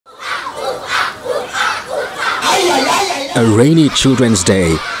A rainy Children's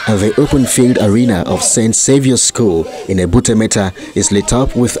Day at the open field arena of St. Saviour's School in Ebutemeta is lit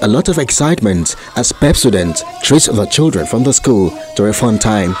up with a lot of excitement as Pepsodent treats the children from the school to a fun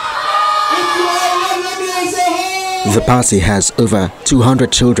time. The party has over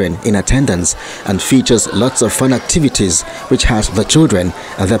 200 children in attendance and features lots of fun activities which has the children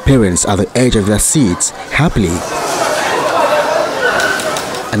and their parents at the edge of their seats happily.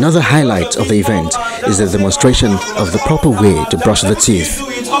 Another highlight of the event is the demonstration of the proper way to brush the teeth.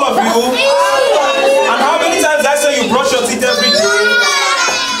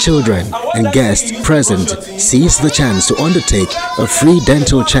 Children and guests present seize the chance to undertake a free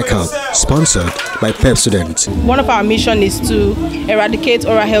dental checkup sponsored by Pepsodent. One of our missions is to eradicate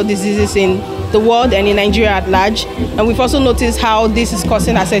oral health diseases in the world and in Nigeria at large. And we've also noticed how this is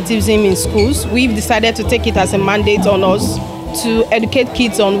causing absenteeism in schools. We've decided to take it as a mandate on us to educate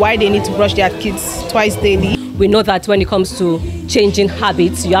kids on why they need to brush their teeth twice daily. We know that when it comes to changing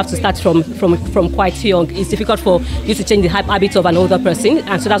habits, you have to start from quite young. It's difficult for you to change the habits of an older person,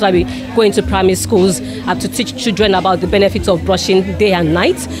 and so that's why we go into primary schools to teach children about the benefits of brushing day and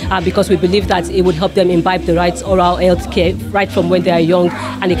night, because we believe that it would help them imbibe the right oral health care right from when they are young,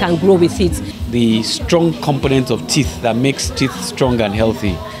 and they can grow with it. The strong component of teeth that makes teeth strong and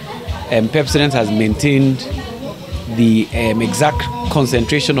healthy. Pepsodent has maintained the exact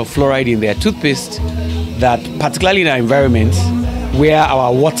concentration of fluoride in their toothpaste, that particularly in our environment where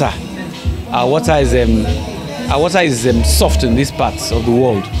our water is soft in these parts of the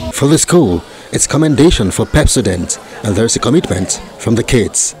world. For the school, it's commendation for Pepsodent, and there's a commitment from the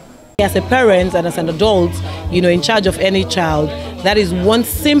kids. As a parent and as an adult, in charge of any child, that is one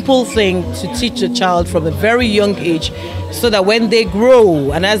simple thing to teach a child from a very young age, so that when they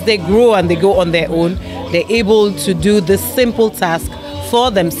grow, and as they grow and they go on their own, they're able to do this simple task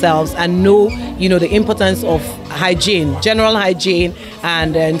for themselves and know, the importance of hygiene, general hygiene,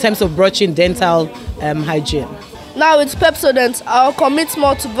 and in terms of brushing, dental hygiene. Now with Pepsodent, I'll commit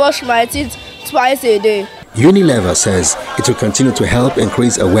more to brush my teeth twice a day. Unilever says it will continue to help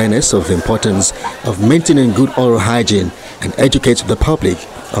increase awareness of the importance of maintaining good oral hygiene and educate the public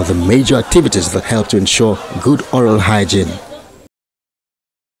of the major activities that help to ensure good oral hygiene.